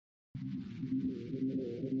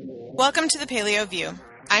Welcome to the Paleo View.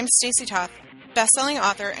 I'm Stacey Toth, best-selling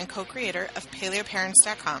author and co-creator of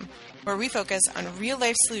PaleoParents.com, where we focus on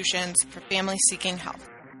real-life solutions for families seeking health.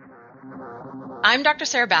 I'm Dr.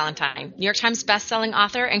 Sarah Ballantyne, New York Times best-selling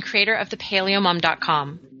author and creator of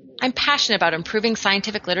thepaleomom.com. I'm passionate about improving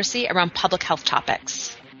scientific literacy around public health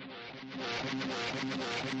topics.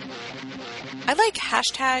 I like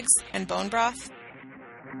hashtags and bone broth.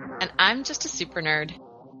 And I'm just a super nerd.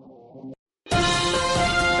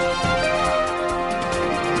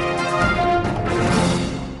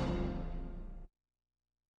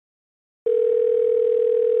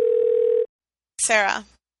 Sarah.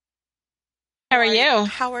 How are you?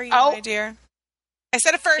 How are you, my dear? I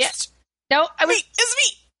said it first. Yeah. No, Wait, it's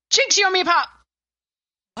me. Jinx, you owe me a pop.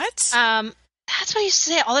 What? That's what I used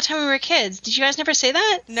to say all the time when we were kids. Did you guys never say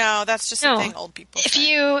that? No, that's just a thing old people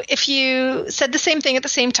say. If you said the same thing at the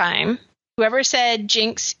same time, whoever said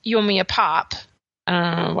Jinx, you owe me a pop.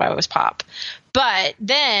 I don't know why it was pop. But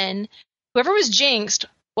then whoever was jinxed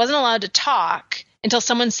wasn't allowed to talk until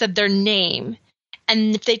someone said their name.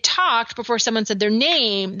 And if they talked before someone said their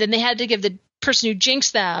name, then they had to give the person who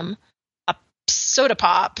jinxed them a soda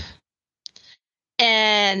pop.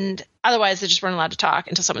 And otherwise, they just weren't allowed to talk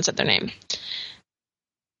until someone said their name.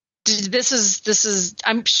 This is.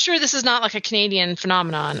 I'm sure this is not like a Canadian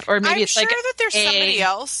phenomenon, or maybe it's like. I'm sure that there's somebody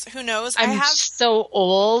else who knows. I'm so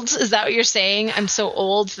old. Is that what you're saying? I'm so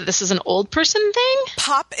old that this is an old person thing?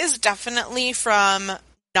 Pop is definitely from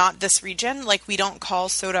not this region. Like, we don't call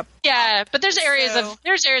soda pop. Yeah, but there's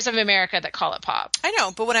areas of America that call it pop. I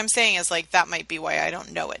know, but what I'm saying is, like, that might be why I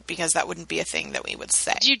don't know it, because that wouldn't be a thing that we would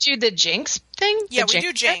say. Do you do the jinx thing? Yeah, we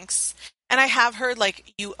do jinx. And I have heard,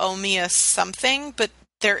 like, you owe me a something, but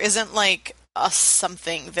there isn't, like, a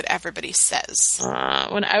something that everybody says.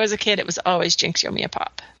 When I was a kid, it was always jinx, you owe me a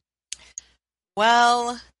pop.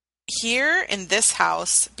 Well, here in this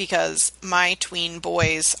house, because my tween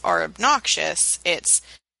boys are obnoxious, it's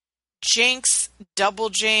jinx, double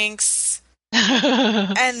jinx,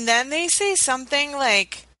 and then they say something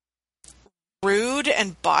like rude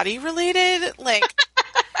and body related. Like,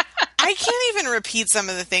 I can't even repeat some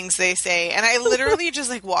of the things they say, and I literally just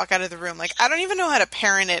like walk out of the room. Like, I don't even know how to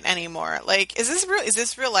parent it anymore. Like, is this real? Is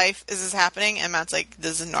this real life? Is this happening? And Matt's like,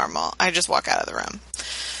 this is normal. I just walk out of the room.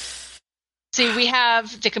 See, we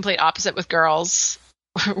have the complete opposite with girls,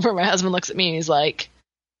 where my husband looks at me and he's like,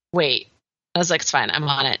 wait. I was like, it's fine. I'm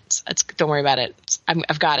on it. Don't worry about it.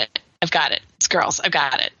 I've got it. I've got it. It's girls. I've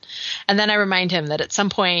got it. And then I remind him that at some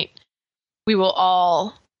point we will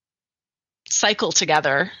all cycle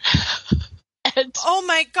together. Oh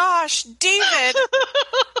my gosh, David.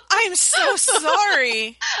 I'm so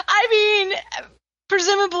sorry. I mean,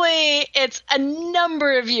 presumably it's a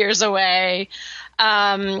number of years away.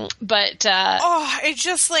 But it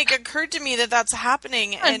just like occurred to me that that's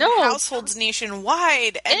happening in households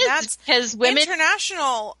nationwide, and that's because women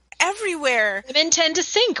international everywhere. Women tend to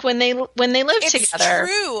sink when they live together.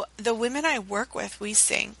 It's true. The women I work with, we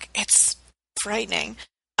sink. It's frightening.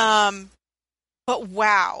 But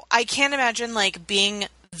wow, I can't imagine like being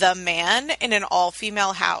the man in an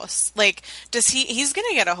all-female house. Like, he's going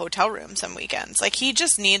to get a hotel room some weekends. Like, he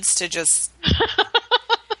just needs to just.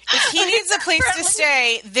 If he needs a place to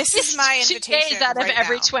stay, this is my invitation. 2 days out of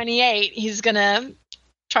every 28, he's going to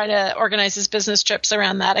try to organize his business trips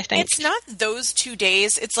around that, I think. It's not those 2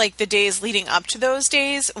 days. It's like the days leading up to those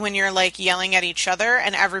days when you're like yelling at each other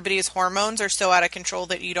and everybody's hormones are so out of control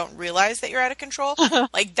that you don't realize that you're out of control.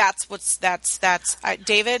 Like,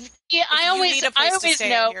 David. Yeah, I always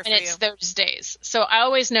know when it's those days. So I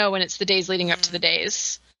always know when it's the days leading up to the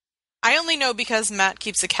days. I only know because Matt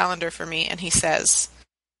keeps a calendar for me, and he says.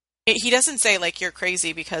 He doesn't say, like, you're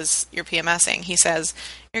crazy because you're PMSing. He says,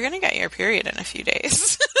 you're going to get your period in a few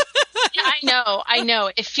days. Yeah, I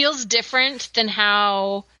know. It feels different than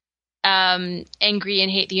how angry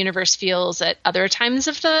and hate the universe feels at other times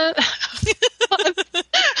of the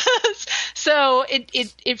So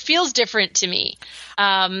it feels different to me.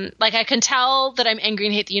 Like, I can tell that I'm angry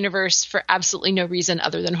and hate the universe for absolutely no reason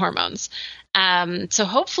other than hormones. So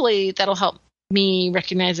hopefully that'll help me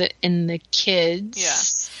recognize it in the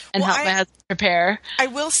kids and help my husband prepare. I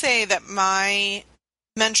will say that my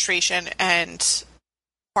menstruation and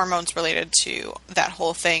hormones related to that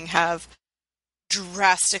whole thing have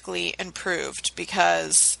drastically improved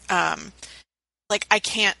because, like, I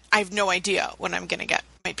have no idea when I'm going to get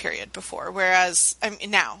my period whereas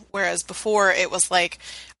before it was like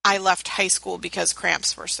I left high school because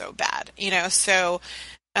cramps were so bad, so,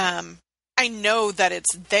 I know that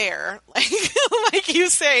it's there. Like, like you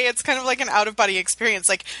say, it's kind of like an out-of-body experience.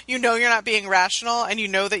 Like, you know you're not being rational, and you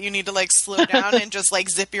know that you need to, like, slow down and just, like,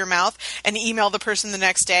 zip your mouth and email the person the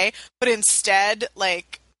next day. But instead,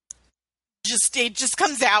 like, it just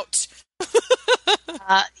comes out.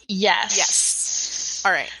 Yes. Yes.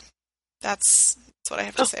 All right. That's what I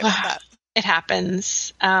have to say about that. It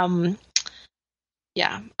happens.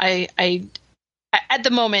 Yeah. I at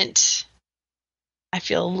the moment, I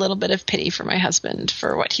feel a little bit of pity for my husband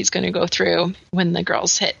for what he's going to go through when the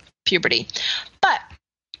girls hit puberty. But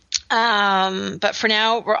for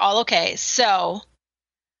now, we're all okay. So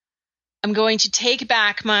I'm going to take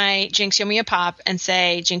back my Jinx Yomi a Pop and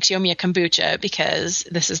say Jinx Yomi a Kombucha, because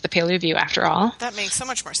this is the Paleo View after all. That makes so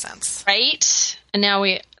much more sense. Right? And now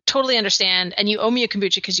we totally understand. And you owe me a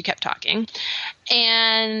kombucha because you kept talking.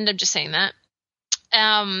 And I'm just saying that.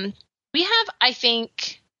 We have, I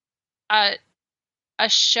think, a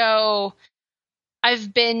show.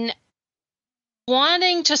 I've been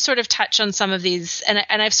wanting to sort of touch on some of these, and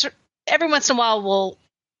I've every once in a while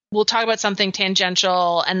we'll talk about something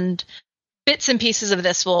tangential, and bits and pieces of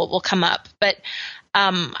this will come up. But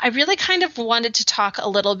I really kind of wanted to talk a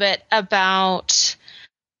little bit about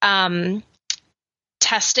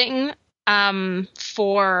testing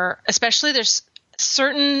for, especially there's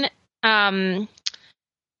certain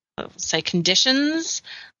say conditions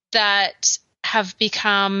that have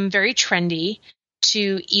become very trendy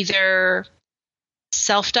to either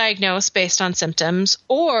self-diagnose based on symptoms,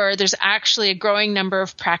 or there's actually a growing number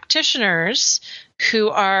of practitioners who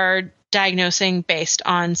are diagnosing based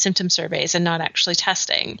on symptom surveys and not actually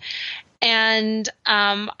testing. And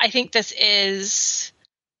I think this is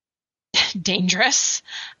dangerous.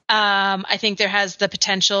 I think there has the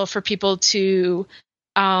potential for people to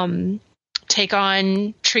take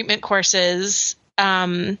on treatment courses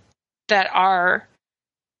that are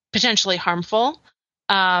potentially harmful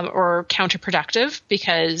or counterproductive,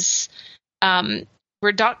 because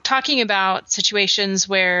we're talking about situations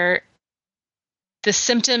where the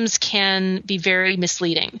symptoms can be very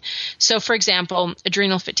misleading. So, for example,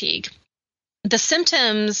 adrenal fatigue. The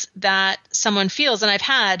symptoms that someone feels, and I've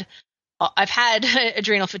had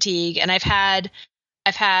adrenal fatigue, and I've had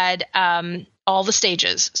all the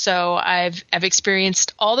stages. So I've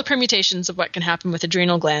experienced all the permutations of what can happen with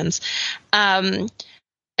adrenal glands.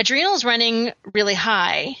 Adrenals running really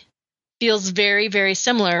high feels very, very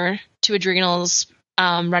similar to adrenals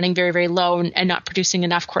running very, very low and not producing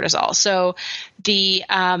enough cortisol. So the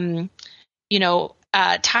tired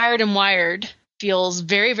and wired feels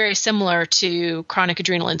very, very similar to chronic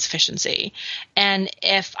adrenal insufficiency. And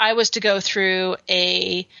if I was to go through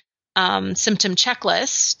a symptom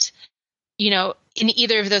checklist, in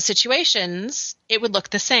either of those situations, it would look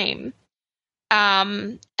the same.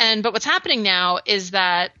 But what's happening now is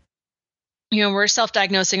that, we're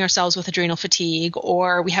self-diagnosing ourselves with adrenal fatigue,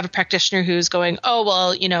 or we have a practitioner who's going, oh,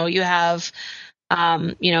 well, you have,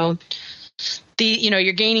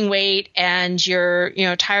 you're gaining weight and you're,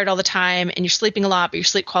 tired all the time and you're sleeping a lot, but your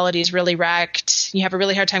sleep quality is really wrecked. You have a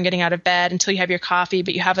really hard time getting out of bed until you have your coffee,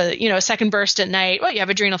 but you have a second burst at night. Well, you have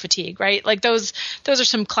adrenal fatigue, right? Like those are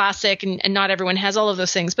some classic, and not everyone has all of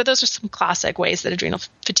those things, but those are some classic ways that adrenal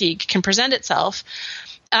fatigue can present itself.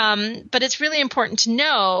 But it's really important to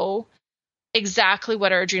know exactly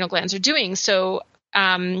what our adrenal glands are doing. So,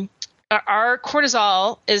 our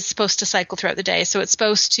cortisol is supposed to cycle throughout the day. So it's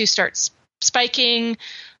supposed to start spiking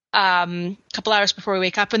a couple hours before we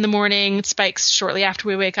wake up in the morning. It spikes shortly after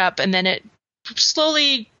we wake up, and then it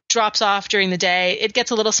slowly drops off during the day. It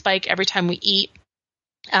gets a little spike every time we eat,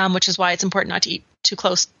 which is why it's important not to eat too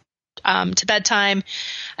close to bedtime.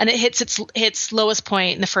 And it hits its lowest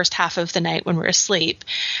point in the first half of the night when we're asleep.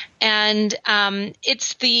 And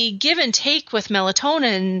it's the give and take with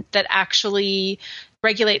melatonin that actually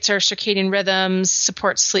regulates our circadian rhythms,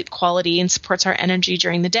 supports sleep quality, and supports our energy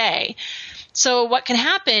during the day. So what can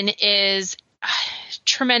happen is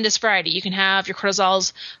tremendous variety. You can have your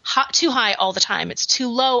cortisol's too high all the time. It's too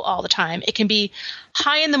low all the time. It can be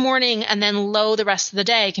high in the morning and then low the rest of the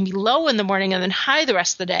day. It can be low in the morning and then high the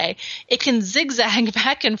rest of the day. It can zigzag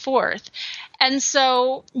back and forth. And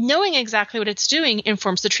so knowing exactly what it's doing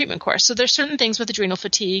informs the treatment course. So there's certain things with adrenal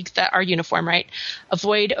fatigue that are uniform, right?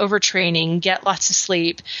 Avoid overtraining, get lots of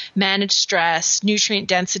sleep, manage stress, nutrient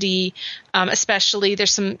density, especially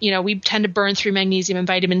there's some, we tend to burn through magnesium and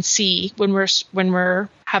vitamin C when we're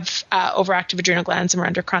have overactive adrenal glands and we're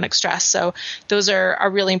under chronic stress. So those are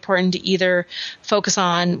really important to either focus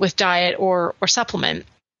on with diet or supplement.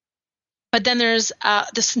 But then there's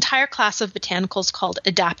this entire class of botanicals called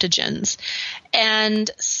adaptogens, and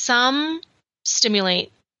some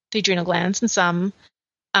stimulate the adrenal glands and some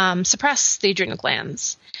suppress the adrenal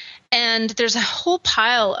glands. And there's a whole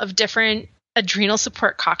pile of different adrenal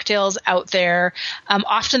support cocktails out there.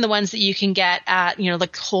 Often the ones that you can get at,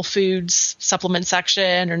 like Whole Foods supplement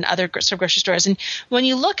section or in other grocery stores. And when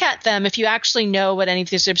you look at them, if you actually know what any of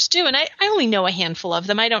these herbs do, and I only know a handful of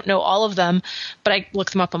them, I don't know all of them, but I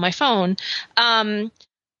look them up on my phone.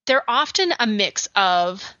 They're often a mix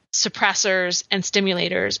of suppressors and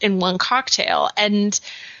stimulators in one cocktail. And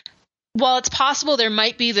while it's possible there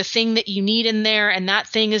might be the thing that you need in there and that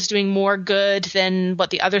thing is doing more good than what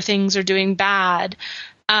the other things are doing bad,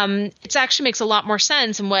 it actually makes a lot more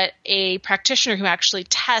sense. And what a practitioner who actually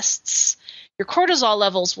tests your cortisol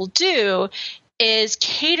levels will do is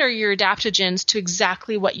cater your adaptogens to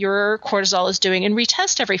exactly what your cortisol is doing and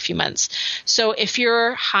retest every few months. So if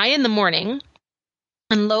you're high in the morning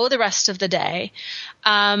and low the rest of the day,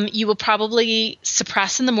 you will probably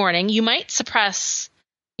suppress in the morning. You might suppress,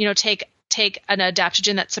 take an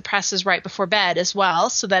adaptogen that suppresses right before bed as well,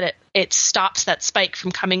 so that it stops that spike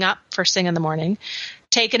from coming up first thing in the morning.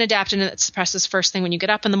 Take an adaptogen that suppresses first thing when you get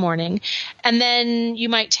up in the morning. And then you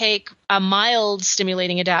might take a mild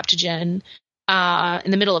stimulating adaptogen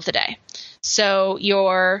in the middle of the day. So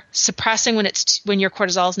you're suppressing when your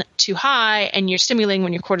cortisol is too high, and you're stimulating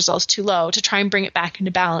when your cortisol is too low to try and bring it back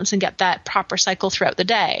into balance and get that proper cycle throughout the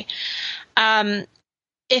day.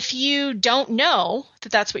 If you don't know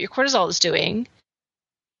that that's what your cortisol is doing,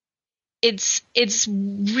 it's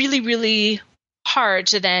really, really hard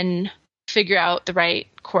to then figure out the right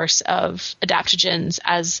course of adaptogens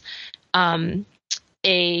as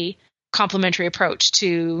a complementary approach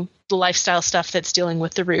to the lifestyle stuff that's dealing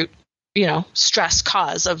with the root, stress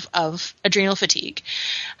cause of adrenal fatigue.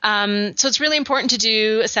 So it's really important to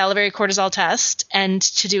do a salivary cortisol test, and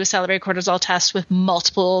to do a salivary cortisol test with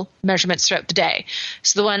multiple measurements throughout the day.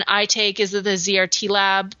 So the one I take is the ZRT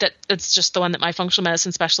lab. That's just the one that my functional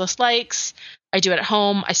medicine specialist likes. I do it at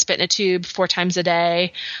home. I spit in a tube 4 times a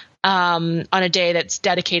day on a day that's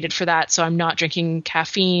dedicated for that. So I'm not drinking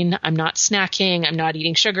caffeine. I'm not snacking. I'm not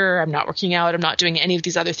eating sugar. I'm not working out. I'm not doing any of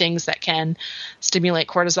these other things that can stimulate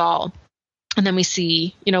cortisol. And then we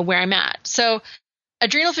see, where I'm at. So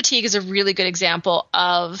adrenal fatigue is a really good example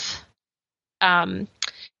of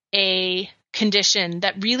a condition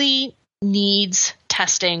that really needs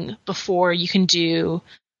testing before you can do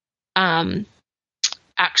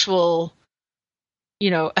actual,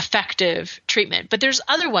 effective treatment. But there's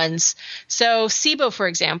other ones. So SIBO, for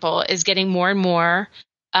example, is getting more and more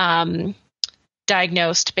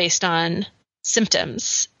diagnosed based on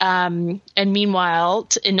symptoms. And meanwhile,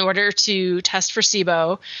 in order to test for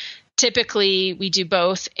SIBO, typically we do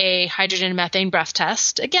both a hydrogen and methane breath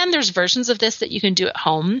test. Again, there's versions of this that you can do at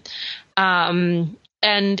home. And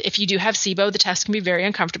if you do have SIBO, the test can be very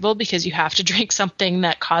uncomfortable because you have to drink something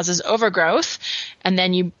that causes overgrowth, and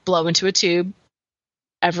then you blow into a tube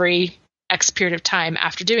every X period of time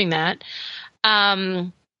after doing that.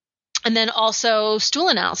 And then also stool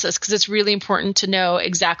analysis, because it's really important to know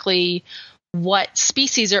exactly what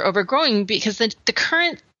species are overgrowing, because the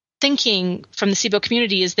current thinking from the SIBO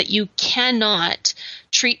community is that you cannot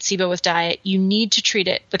treat SIBO with diet. You need to treat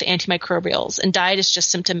it with antimicrobials, and diet is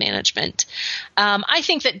just symptom management. I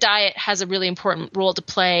think that diet has a really important role to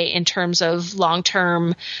play in terms of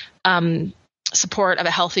long-term support of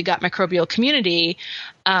a healthy gut microbial community.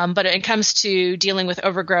 But when it comes to dealing with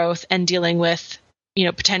overgrowth and dealing with,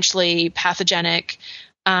 potentially pathogenic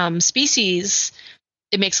species,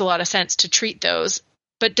 it makes a lot of sense to treat those.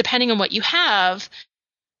 But depending on what you have,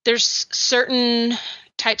 there's certain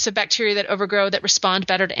types of bacteria that overgrow that respond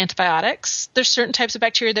better to antibiotics. There's certain types of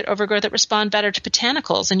bacteria that overgrow that respond better to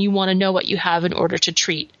botanicals, and you want to know what you have in order to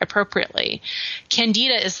treat appropriately.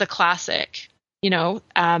 Candida is the classic,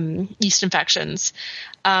 yeast infections.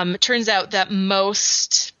 It turns out that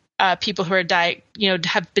most people who are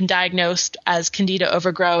have been diagnosed as Candida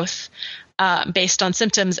overgrowth based on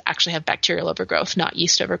symptoms actually have bacterial overgrowth, not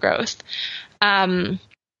yeast overgrowth.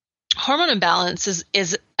 Hormone imbalance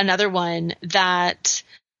is another one that,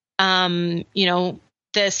 the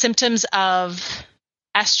symptoms of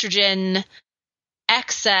estrogen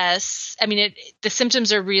excess, the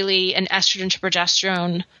symptoms are really an estrogen to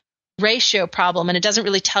progesterone ratio problem, and it doesn't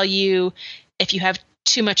really tell you if you have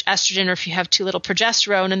too much estrogen or if you have too little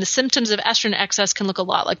progesterone. And the symptoms of estrogen excess can look a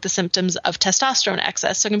lot like the symptoms of testosterone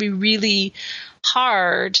excess. So it can be really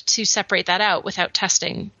hard to separate that out without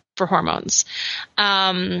testing for hormones.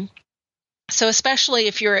 So especially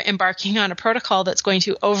if you're embarking on a protocol that's going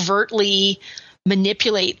to overtly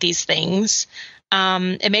manipulate these things,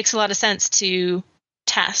 it makes a lot of sense to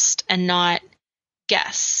test and not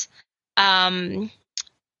guess.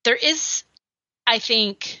 There is, I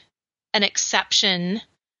think, an exception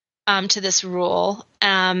to this rule,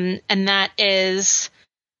 and that is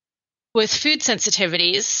with food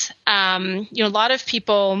sensitivities. A lot of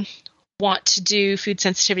people want to do food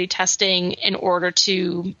sensitivity testing in order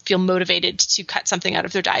to feel motivated to cut something out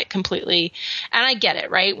of their diet completely. And I get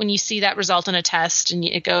it, right? When you see that result on a test and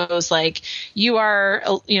it goes like, you are,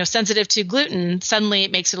 sensitive to gluten, suddenly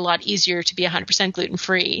it makes it a lot easier to be 100%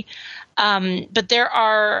 gluten-free. But there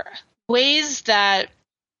are ways that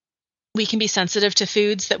we can be sensitive to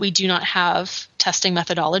foods that we do not have testing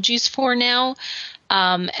methodologies for now.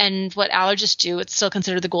 And what allergists do, it's still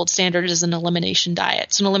considered the gold standard, is an elimination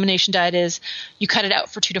diet. So an elimination diet is you cut it out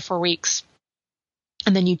for 2 to 4 weeks,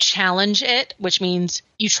 and then you challenge it, which means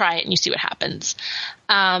you try it and you see what happens.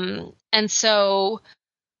 And so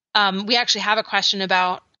we actually have a question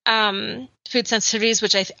about food sensitivities,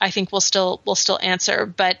 which I think we'll still answer.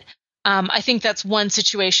 But I think that's one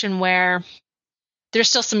situation where there's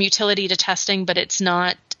still some utility to testing, but it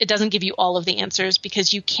doesn't give you all of the answers,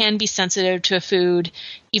 because you can be sensitive to a food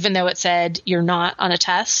even though it said you're not on a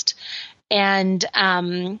test. And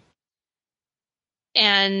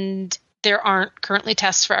there aren't currently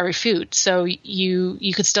tests for every food. So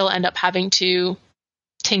you could still end up having to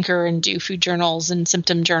tinker and do food journals and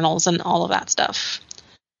symptom journals and all of that stuff.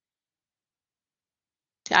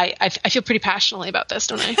 I feel pretty passionately about this,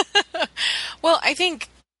 don't I? Well, I think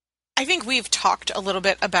we've talked a little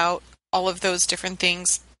bit about all of those different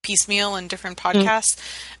things piecemeal in different podcasts.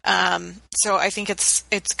 So I think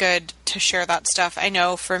it's good to share that stuff. I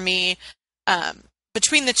know for me,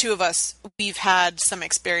 between the two of us, we've had some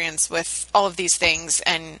experience with all of these things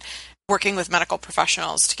and working with medical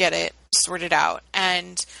professionals to get it sorted out.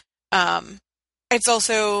 And it's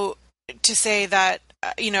also to say that,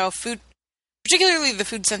 food, particularly the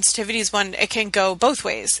food sensitivities one, it can go both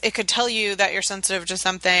ways. It could tell you that you're sensitive to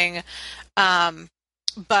something,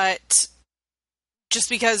 but just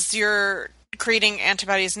because you're creating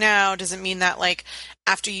antibodies now doesn't mean that, like,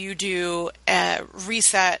 after you do a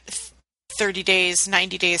reset 30 days,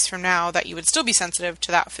 90 days from now, that you would still be sensitive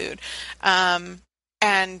to that food.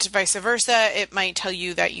 And vice versa, it might tell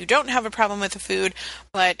you that you don't have a problem with the food,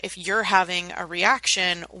 but if you're having a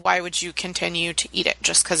reaction, why would you continue to eat it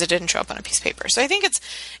just because it didn't show up on a piece of paper? So I think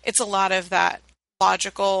it's a lot of that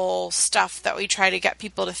logical stuff that we try to get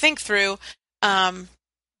people to think through,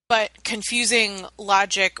 but confusing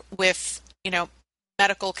logic with,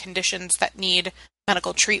 medical conditions that need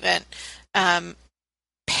medical treatment,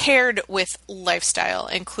 paired with lifestyle,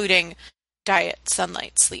 including diet,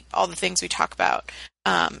 sunlight, sleep, all the things we talk about,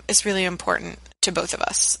 is really important to both of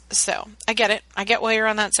us. So I get it. I get why you're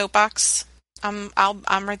on that soapbox. I'm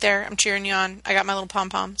right there. I'm cheering you on. I got my little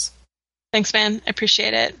pom-poms. Thanks, man. I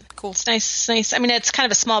appreciate it. Cool. It's nice. I mean, it's kind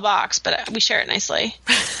of a small box, but we share it nicely.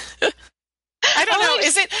 I don't know.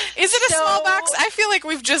 Is it a small box? I feel like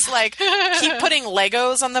we've just keep putting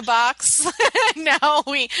Legos on the box. Now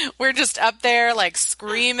we're just up there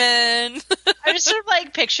screaming. I'm just sort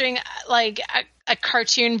of picturing a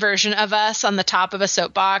cartoon version of us on the top of a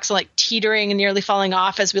soapbox, teetering and nearly falling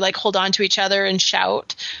off as we hold on to each other and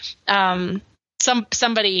shout.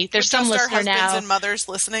 Somebody, there's some listener husbands now and mothers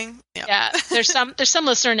listening. Yeah, there's some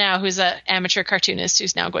listener now who's an amateur cartoonist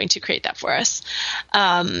who's now going to create that for us.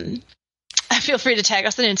 Feel free to tag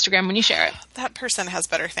us on Instagram when you share it. That person has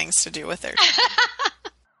better things to do with their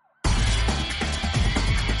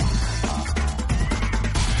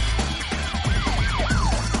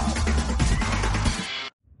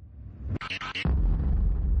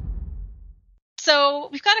So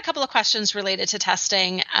we've got a couple of questions related to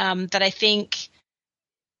testing that I think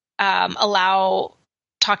allow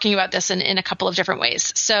talking about this in a couple of different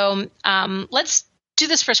ways. So let's do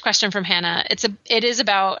this first question from Hannah. It is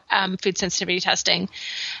about food sensitivity testing.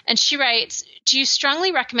 And she writes, do you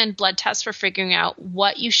strongly recommend blood tests for figuring out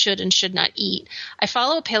what you should and should not eat? I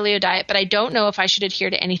follow a paleo diet, but I don't know if I should adhere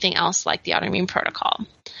to anything else like the autoimmune protocol.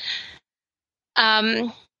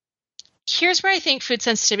 Here's where I think food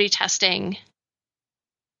sensitivity testing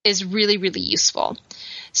is really, really useful.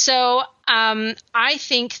 So I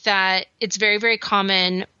think that it's very, very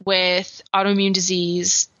common with autoimmune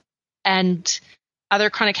disease and other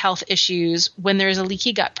chronic health issues when there's a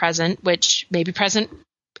leaky gut present, which may be present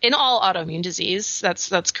in all autoimmune disease.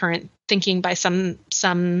 That's current thinking by some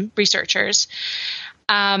researchers.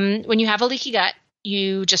 When you have a leaky gut,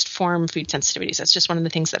 you just form food sensitivities. That's just one of the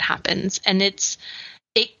things that happens. And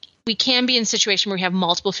we can be in a situation where we have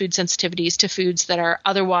multiple food sensitivities to foods that are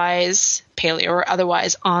otherwise paleo or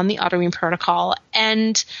otherwise on the autoimmune protocol.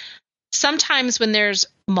 And sometimes when there's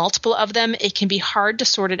multiple of them, it can be hard to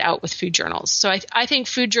sort it out with food journals. So I think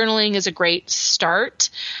food journaling is a great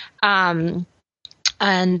start.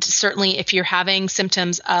 And certainly if you're having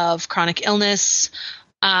symptoms of chronic illness,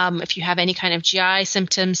 if you have any kind of GI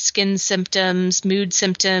symptoms, skin symptoms, mood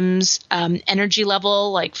symptoms, energy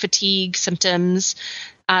level like fatigue symptoms,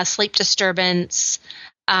 sleep disturbance,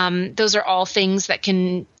 those are all things that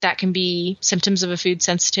can be symptoms of a food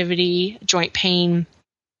sensitivity, joint pain,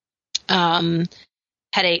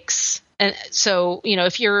 headaches. And so,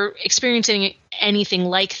 if you're experiencing anything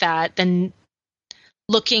like that, then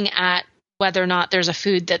looking at whether or not there's a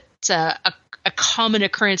food that's a common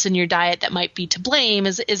occurrence in your diet that might be to blame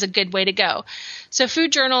is a good way to go. So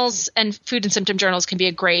food journals and food and symptom journals can be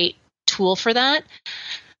a great tool for that.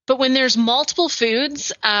 But when there's multiple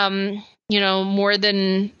foods, more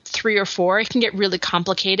than 3 or 4, it can get really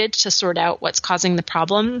complicated to sort out what's causing the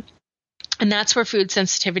problem. And that's where food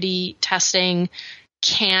sensitivity testing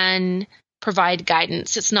can provide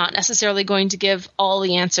guidance. It's not necessarily going to give all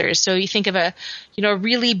the answers. So you think of a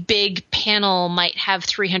really big panel might have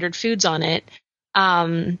 300 foods on it.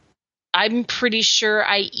 I'm pretty sure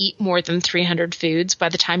I eat more than 300 foods by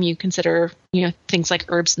the time you consider, things like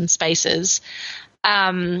herbs and spices.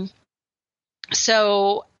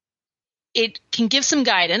 So it can give some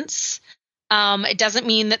guidance. It doesn't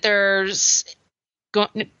mean that there's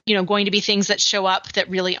going to be things that show up that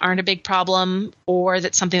really aren't a big problem, or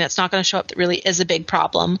that's something that's not going to show up that really is a big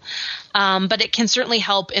problem. But it can certainly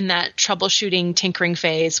help in that troubleshooting, tinkering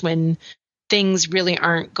phase when things really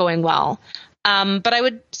aren't going well. But I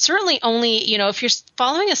would certainly only, if you're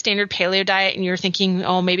following a standard paleo diet and you're thinking,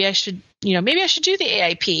 oh, maybe I should do the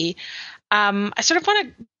AIP. I sort of want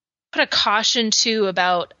to put a caution too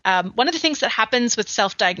about one of the things that happens with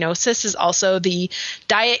self-diagnosis is also the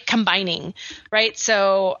diet combining, right?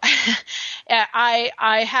 So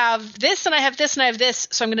I have this and I have this and I have this,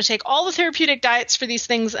 so I'm going to take all the therapeutic diets for these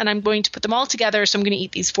things and I'm going to put them all together, so I'm going to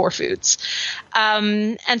eat these 4 foods.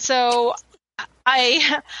 And so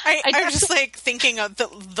I'm just like thinking of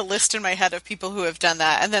the list in my head of people who have done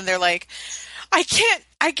that, and then they're like,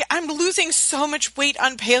 I'm losing so much weight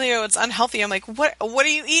on paleo. It's unhealthy. I'm like, what are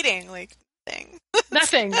you eating? Like, nothing.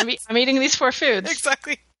 Nothing. I'm eating these 4 foods.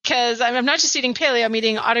 Exactly. Because I'm not just eating paleo. I'm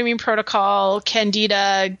eating autoimmune protocol,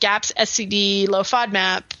 candida, GAPS, SCD, low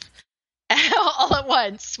FODMAP, all at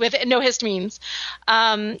once with no histamines.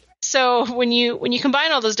 So when you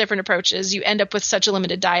combine all those different approaches, you end up with such a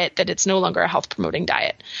limited diet that it's no longer a health promoting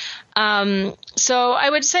diet. So I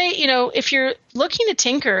would say, if you're looking to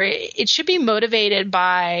tinker, it should be motivated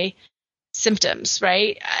by symptoms,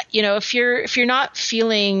 right? If you're not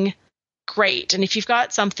feeling great, and if you've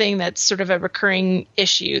got something that's sort of a recurring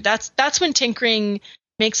issue, that's when tinkering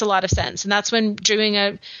makes a lot of sense. And that's when doing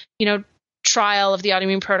a, trial of the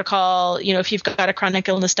autoimmune protocol, if you've got a chronic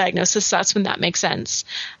illness diagnosis, that's when that makes sense.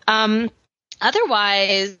 Otherwise,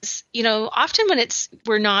 often when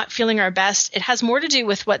we're not feeling our best, it has more to do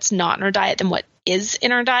with what's not in our diet than what is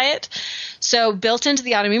in our diet. So built into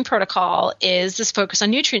the autoimmune protocol is this focus on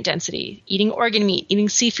nutrient density, eating organ meat, eating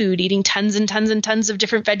seafood, eating tons and tons and tons of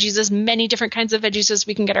different veggies, as many different kinds of veggies as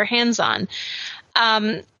we can get our hands on.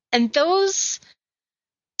 And those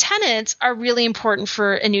tenets are really important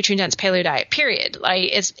for a nutrient-dense paleo diet, period. Like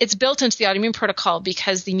it's built into the autoimmune protocol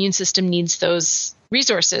because the immune system needs those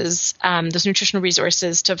resources, those nutritional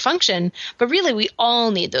resources to function. But really, we all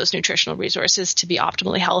need those nutritional resources to be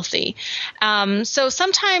optimally healthy. So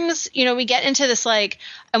sometimes, we get into this, like,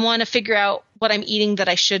 I want to figure out what I'm eating that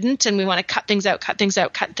I shouldn't, and we want to cut things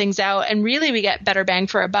out. And really, we get better bang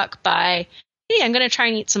for our buck by, hey, I'm going to try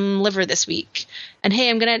and eat some liver this week. And hey,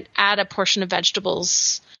 I'm going to add a portion of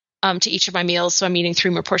vegetables to each of my meals, so I'm eating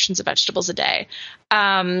 3 more portions of vegetables a day.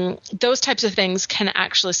 Those types of things can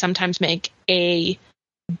actually sometimes make a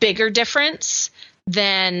bigger difference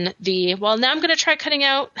than now I'm going to try cutting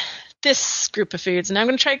out this group of foods, and I'm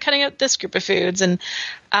going to try cutting out this group of foods. And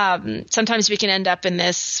sometimes we can end up in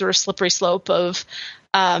this sort of slippery slope of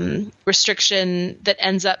restriction that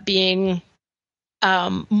ends up being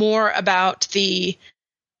more about the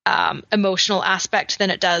emotional aspect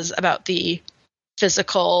than it does about the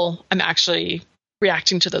physical, I'm actually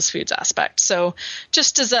reacting to those foods aspect. So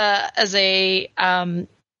just as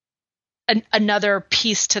another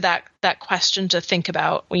piece to that question to think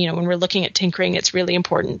about, when we're looking at tinkering, it's really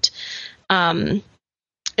important.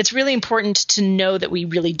 It's really important to know that we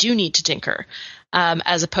really do need to tinker,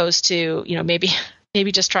 as opposed to,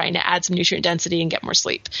 maybe just trying to add some nutrient density and get more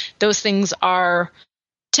sleep. Those things are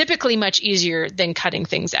typically much easier than cutting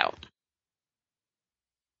things out.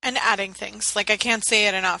 And adding things. Like, I can't say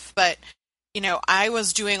it enough, but I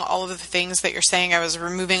was doing all of the things that you're saying. I was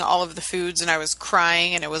removing all of the foods and I was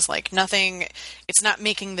crying and it was like nothing, it's not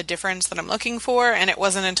making the difference that I'm looking for. And it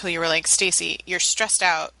wasn't until you were like, Stacey, you're stressed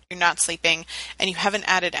out, you're not sleeping, and you haven't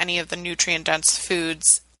added any of the nutrient dense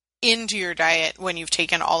foods into your diet when you've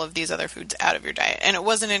taken all of these other foods out of your diet. And it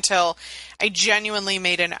wasn't until I genuinely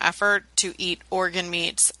made an effort to eat organ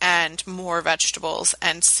meats and more vegetables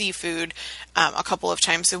and seafood a couple of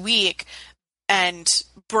times a week and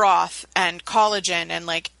broth and collagen and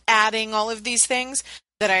like adding all of these things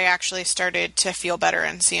that I actually started to feel better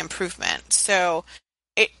and see improvement. So,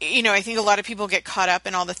 I think a lot of people get caught up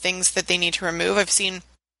in all the things that they need to remove. I've seen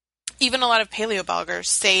even a lot of paleo bloggers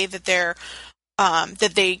say that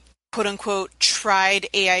that they quote unquote tried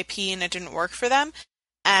AIP and it didn't work for them.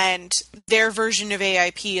 And their version of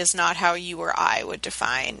AIP is not how you or I would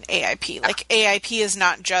define AIP. Like AIP is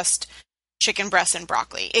not just chicken breast and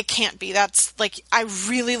broccoli. It can't be. That's like, I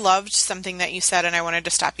really loved something that you said and I wanted to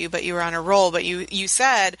stop you, but you were on a roll. But you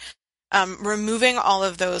said removing all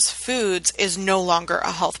of those foods is no longer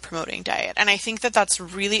a health promoting diet. And I think that that's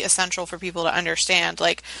really essential for people to understand.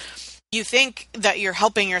 Like, you think that you're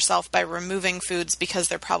helping yourself by removing foods because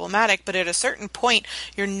they're problematic, but at a certain point,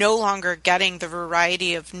 you're no longer getting the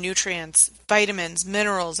variety of nutrients, vitamins,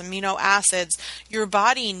 minerals, amino acids. Your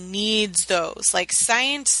body needs those. Like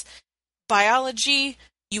science, biology,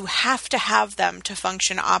 you have to have them to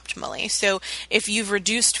function optimally. So if you've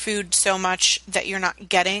reduced food so much that you're not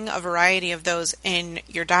getting a variety of those in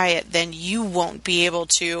your diet, then you won't be able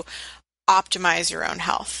to optimize your own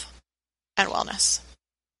health and wellness.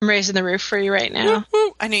 I'm raising the roof for you right now. Woo,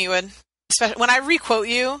 woo. I knew you would. Especially when I requote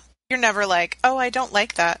you, you're never like, oh, I don't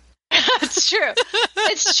like that. It's true.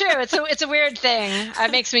 It's true. It's a weird thing.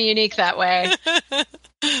 It makes me unique that way.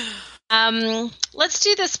 Let's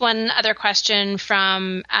do this one other question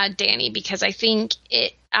from Danny, because I think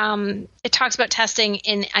it talks about testing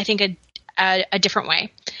in, I think, a different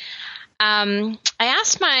way. I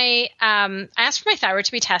asked for my thyroid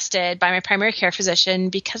to be tested by my primary care physician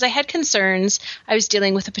because I had concerns I was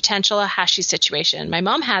dealing with a potential Hashimoto's situation. My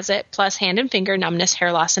mom has it, plus hand and finger numbness,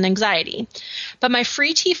 hair loss, and anxiety. But my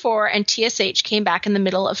free T4 and TSH came back in the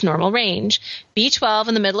middle of normal range. B12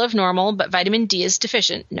 in the middle of normal, but vitamin D is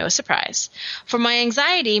deficient. No surprise. For my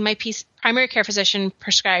anxiety, my primary care physician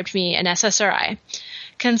prescribed me an SSRI.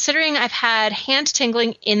 Considering I've had hand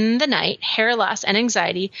tingling in the night, hair loss, and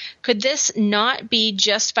anxiety, could this not be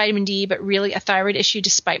just vitamin D, but really a thyroid issue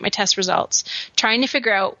despite my test results? Trying to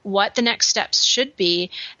figure out what the next steps should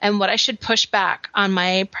be and what I should push back on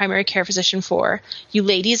my primary care physician for. You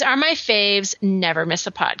ladies are my faves. Never miss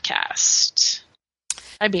a podcast.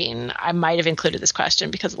 I mean, I might have included this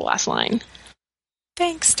question because of the last line.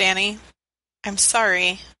 Thanks, Danny. I'm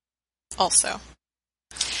sorry. Also.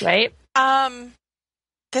 Right?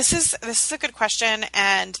 This is a good question,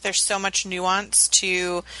 and there's so much nuance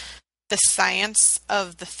to the science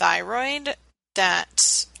of the thyroid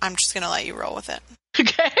that I'm just going to let you roll with it.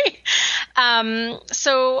 Okay.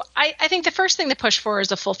 So I think the first thing to push for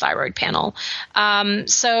is a full thyroid panel.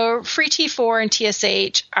 So free T4 and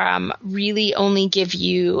TSH really only give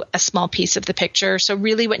you a small piece of the picture. So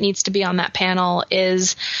really what needs to be on that panel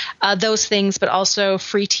is those things, but also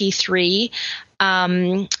free T3,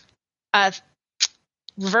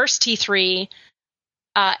 reverse T3,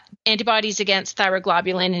 antibodies against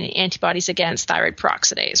thyroglobulin, and antibodies against thyroid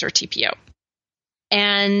peroxidase, or TPO.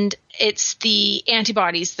 And it's the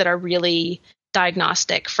antibodies that are really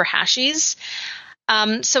diagnostic for Hashimoto's.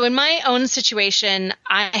 So in my own situation,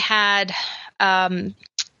 I had the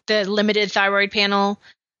limited thyroid panel,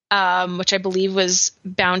 which I believe was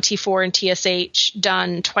bound T4 and TSH,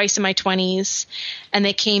 done twice in my 20s. And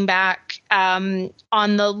they came back on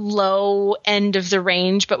the low end of the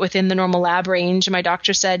range, but within the normal lab range. And my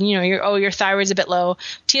doctor said, your thyroid's a bit low.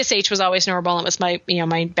 TSH was always normal. And it was my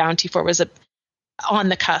bound T4 was on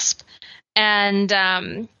the cusp. And,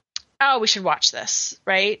 we should watch this,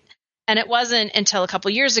 right? And it wasn't until a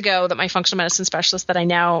couple years ago that my functional medicine specialist that I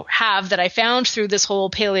now have, that I found through this whole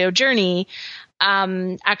paleo journey,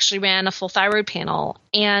 actually ran a full thyroid panel.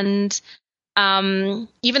 And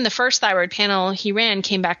even the first thyroid panel he ran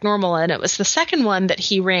came back normal. And it was the second one that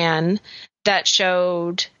he ran that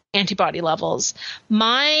showed antibody levels.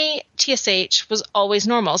 My TSH was always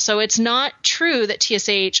normal. So it's not true that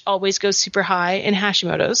TSH always goes super high in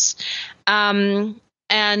Hashimoto's.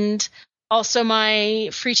 And also my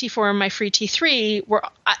free T4 and my free T3 were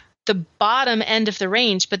at the bottom end of the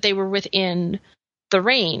range, but they were within the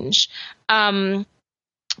range.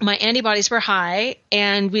 My antibodies were high,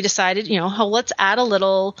 and we decided, let's add a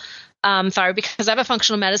little thyroid, because I have a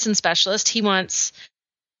functional medicine specialist. He wants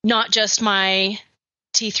not just my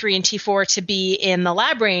T3 and T4 to be in the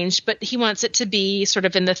lab range, but he wants it to be sort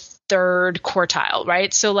of in the third quartile,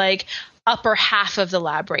 right? So like upper half of the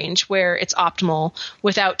lab range where it's optimal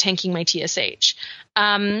without tanking my TSH.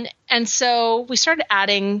 And so we started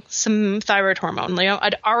adding some thyroid hormone. You know,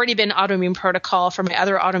 I'd already been autoimmune protocol for my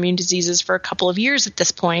other autoimmune diseases for a couple of years at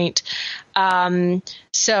this point.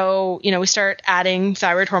 So, you know, we start adding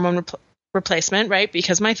thyroid hormone replacement, right?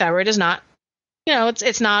 Because my thyroid is not, you know,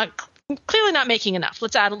 it's not clearly not making enough.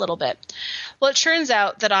 Let's add a little bit. Well, it turns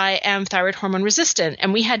out that I am thyroid hormone resistant,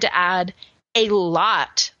 and we had to add a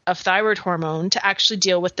lot of thyroid hormone to actually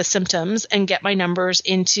deal with the symptoms and get my numbers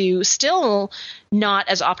into still not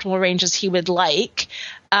as optimal range as he would like.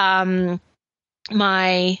 My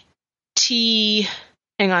hang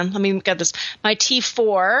on, let me get this. My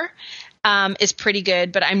T4 is pretty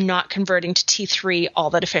good, but I'm not converting to T3 all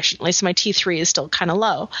that efficiently. So my T3 is still kind of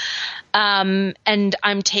low. And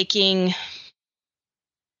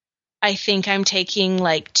I think I'm taking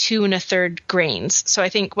like 2 1/3 grains. So I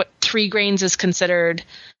think 3 grains is considered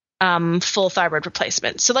full thyroid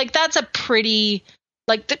replacement. So like that's a pretty,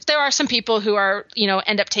 like there are some people who are, you know,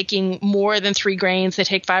 end up taking more than 3 grains. They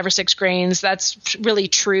take 5 or 6 grains. That's really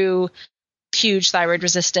true, huge thyroid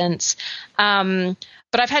resistance.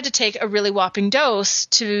 But I've had to take a really whopping dose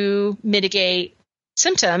to mitigate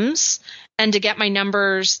symptoms and to get my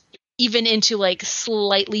numbers even into like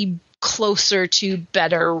slightly closer to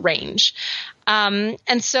better range. And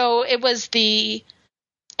so it was the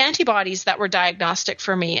antibodies that were diagnostic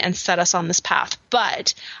for me and set us on this path.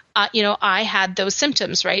 But, you know, I had those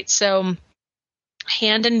symptoms, right? So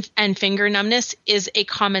hand and finger numbness is a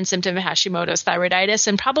common symptom of Hashimoto's thyroiditis,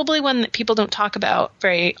 and probably one that people don't talk about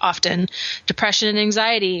very often. Depression and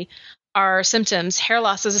anxiety are symptoms. Hair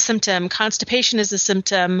loss is a symptom. Constipation is a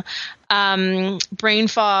symptom. Brain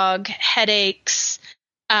fog, headaches,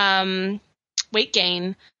 weight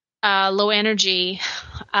gain, low energy,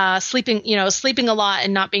 sleeping a lot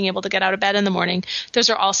and not being able to get out of bed in the morning.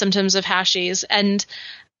 Those are all symptoms of Hashies. And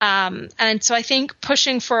so I think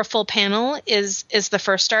pushing for a full panel is the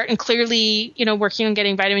first start. And clearly, you know, working on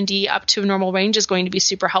getting vitamin D up to a normal range is going to be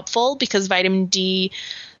super helpful, because vitamin D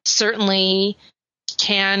certainly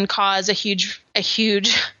can cause a huge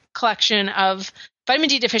collection of vitamin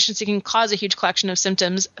D deficiency can cause a huge collection of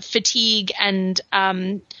symptoms, fatigue and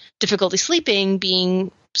difficulty sleeping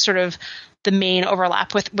being sort of the main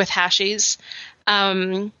overlap with Hashies.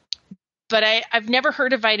 But I've never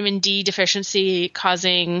heard of vitamin D deficiency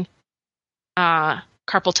causing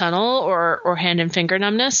carpal tunnel or hand and finger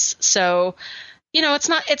numbness. So, you know,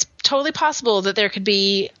 it's totally possible that there could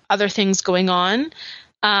be other things going on.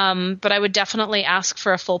 But I would definitely ask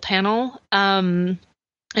for a full panel,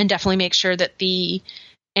 and definitely make sure that the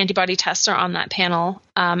antibody tests are on that panel.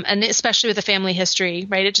 And especially with the family history,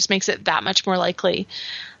 right? It just makes it that much more likely.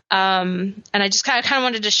 And I just kind of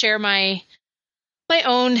wanted to share my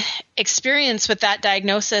own experience with that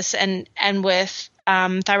diagnosis and with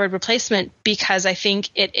thyroid replacement, because I think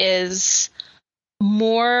it is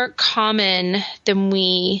more common than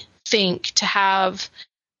we think to have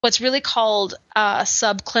what's really called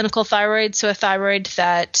subclinical thyroid. So a thyroid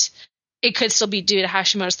that it could still be due to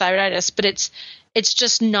Hashimoto's thyroiditis, but it's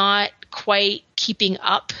just not quite keeping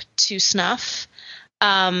up to snuff.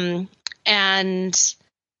 And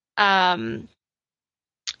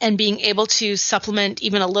being able to supplement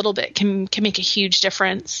even a little bit can make a huge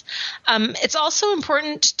difference. It's also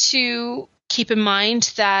important to keep in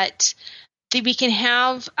mind that we can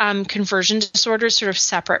have conversion disorders sort of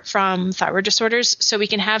separate from thyroid disorders. So we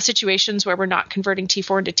can have situations where we're not converting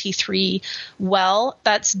T4 into T3 well.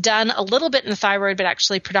 That's done a little bit in the thyroid, but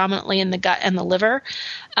actually predominantly in the gut and the liver.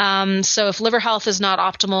 So if liver health is not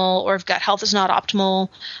optimal, or if gut health is not optimal,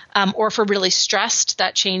 or if we're really stressed,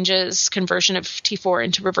 that changes conversion of T4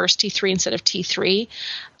 into reverse T3 instead of T3.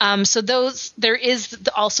 So there is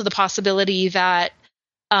also the possibility that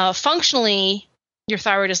functionally your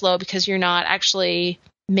thyroid is low because you're not actually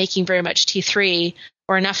making very much T3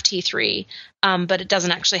 or enough T3, but it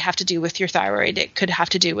doesn't actually have to do with your thyroid. It could have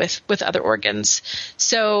to do with other organs.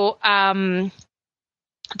 So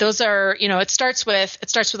those are, you know, it starts with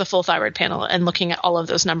a full thyroid panel and looking at all of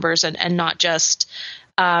those numbers and not just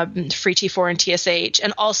free T4 and TSH.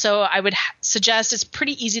 And also I would suggest it's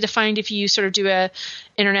pretty easy to find if you sort of do a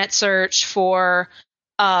internet search for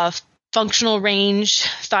functional range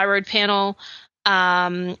thyroid panel,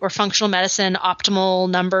 or functional medicine optimal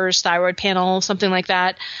numbers thyroid panel, something like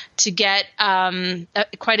that, to get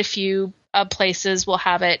quite a few places will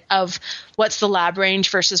have it of what's the lab range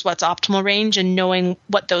versus what's optimal range, and knowing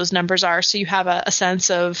what those numbers are, so you have a sense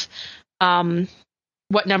of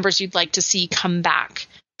what numbers you'd like to see come back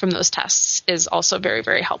from those tests is also very,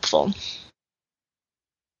 very helpful.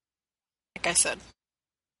 Like I said,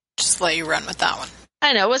 just let you run with that one.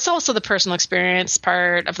 I know. It's also the personal experience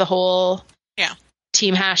part of the whole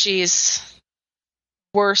Team Hashi's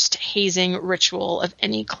worst hazing ritual of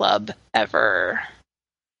any club ever.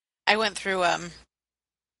 I went through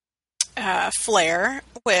flare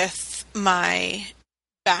with my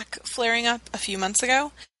back flaring up a few months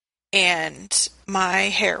ago, and my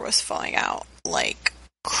hair was falling out like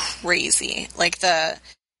crazy. Like the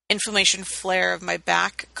inflammation flare of my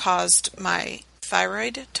back caused my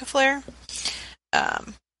thyroid to flare.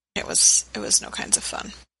 It was no kinds of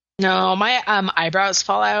fun. No, my eyebrows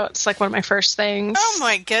fall out. It's like one of my first things. Oh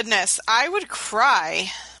my goodness, I would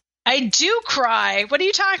cry. I do cry. What are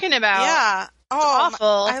you talking about? Yeah. It's awful.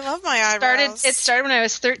 I love my eyebrows. It started when I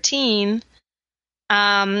was 13.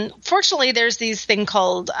 Fortunately, there's these thing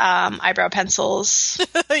called eyebrow pencils.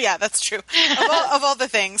 Yeah, that's true. Of all the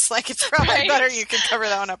things, like it's probably better you can cover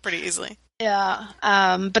that one up pretty easily. Yeah.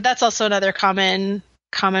 But that's also another common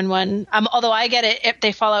one. Although I get it if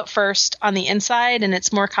they fall out first on the inside, and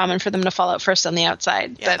it's more common for them to fall out first on the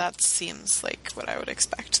outside. Yeah, that seems like what I would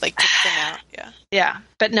expect. Like to thin out. Yeah. Yeah,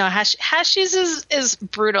 but no, Hashi's is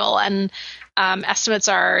brutal, and estimates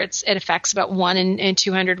are it affects about 1 in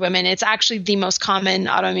 200 women. It's actually the most common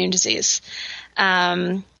autoimmune disease,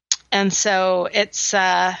 and so it's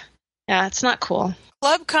it's not cool.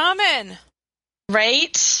 Club common,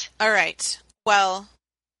 right? All right. Well,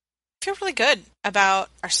 I feel really good about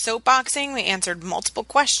our soapboxing. We answered multiple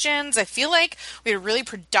questions. I feel like we had a really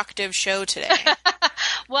productive show today.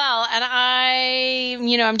 Well, and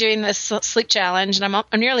I'm doing this sleep challenge, and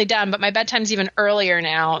I'm nearly done, but my bedtime's even earlier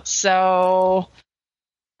now. So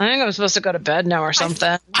I think I'm supposed to go to bed now or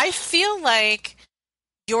something. I feel like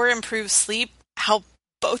your improved sleep helped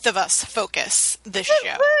both of us focus this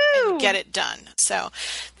show and get it done. So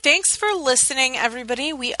thanks for listening,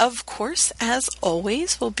 everybody. We, of course, as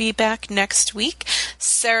always, will be back next week.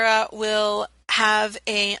 Sarah will have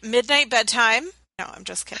a midnight bedtime. No, I'm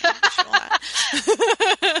just kidding. She will not.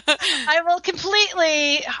 I will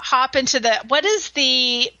completely hop into what is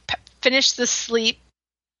the finish the sleep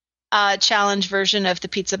challenge version of the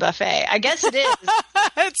pizza buffet? I guess it is.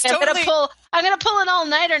 I'm gonna pull an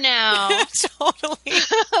all-nighter now. Totally.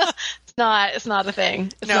 It's not a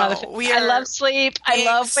thing. It's not a thing. I love sleep. I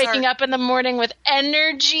love waking up in the morning with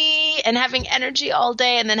energy and having energy all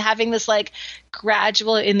day, and then having this like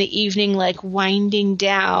gradual in the evening like winding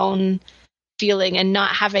down feeling, and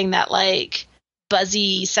not having that like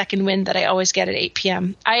buzzy second wind that I always get at 8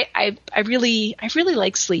 p.m. I really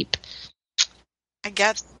like sleep. I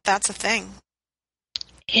guess that's a thing.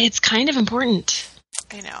 It's kind of important.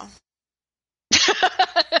 I know.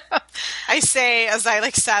 I say as I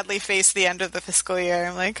like sadly face the end of the fiscal year,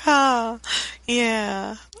 I'm like,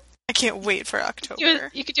 yeah. I can't wait for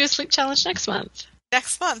October. You could do a sleep challenge next month.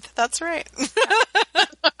 Next month, that's right.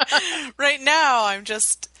 Right now, I'm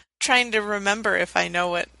just trying to remember if I know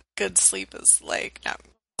what good sleep is like. No,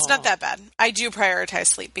 it's not that bad. I do prioritize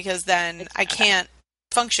sleep because then I can't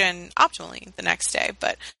function optimally the next day,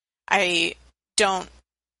 but I don't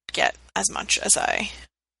get as much as I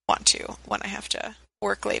want to when I have to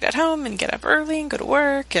work late at home and get up early and go to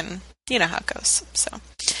work, and you know how it goes. So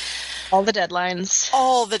all the deadlines.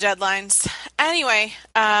 Anyway,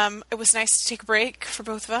 it was nice to take a break for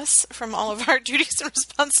both of us from all of our duties and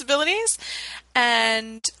responsibilities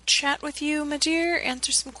and chat with you, my dear,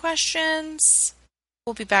 answer some questions.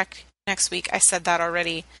 We'll be back next week. I said that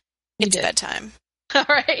already. It's bedtime. All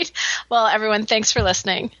right. Well, everyone, thanks for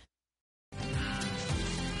listening.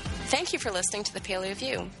 Thank you for listening to the Paleo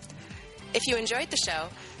View. If you enjoyed the show,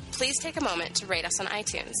 please take a moment to rate us on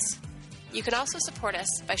iTunes. You can also support us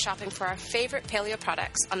by shopping for our favorite paleo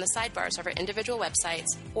products on the sidebars of our individual websites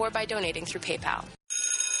or by donating through PayPal.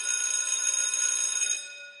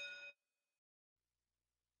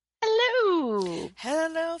 Hello.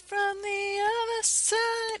 Hello from the other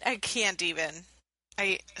side. I can't even.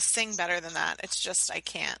 I sing better than that. It's just I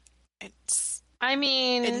can't. It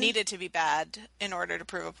needed to be bad in order to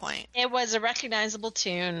prove a point. It was a recognizable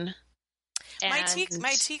tune. My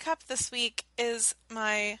teacup this week is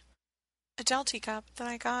my Adele teacup that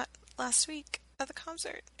I got last week at the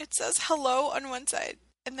concert. It says hello on one side,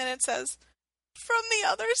 and then it says from the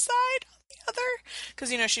other side on the other. Because,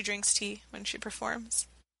 she drinks tea when she performs.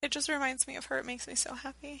 It just reminds me of her. It makes me so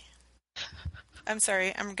happy. I'm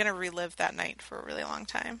sorry. I'm going to relive that night for a really long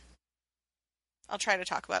time. I'll try to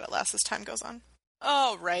talk about it less as time goes on.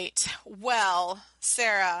 Oh, right. Well,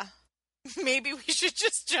 Sarah, maybe we should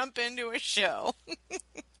just jump into a show.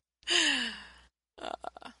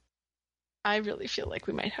 I really feel like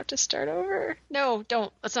we might have to start over. No,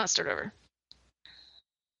 don't. Let's not start over.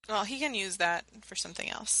 Well, he can use that for something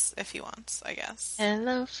else if he wants, I guess.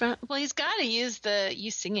 Hello, front. Well, he's got to use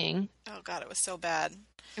you singing. Oh, God, it was so bad.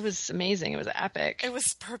 It was amazing. It was epic. It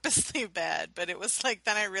was purposely bad, but it was like,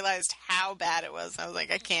 then I realized how bad it was. I was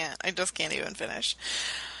like, I just can't even finish.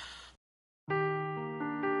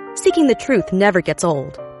 Seeking the truth never gets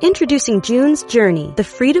old. Introducing June's Journey, the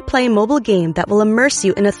free-to-play mobile game that will immerse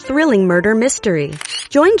you in a thrilling murder mystery.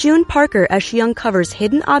 Join June Parker as she uncovers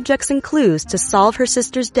hidden objects and clues to solve her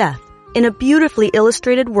sister's death in a beautifully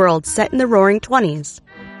illustrated world set in the Roaring '20s.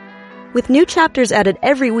 With new chapters added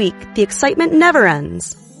every week, the excitement never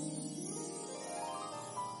ends.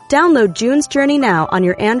 Download June's Journey now on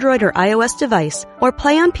your Android or iOS device or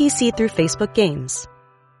play on PC through Facebook Games.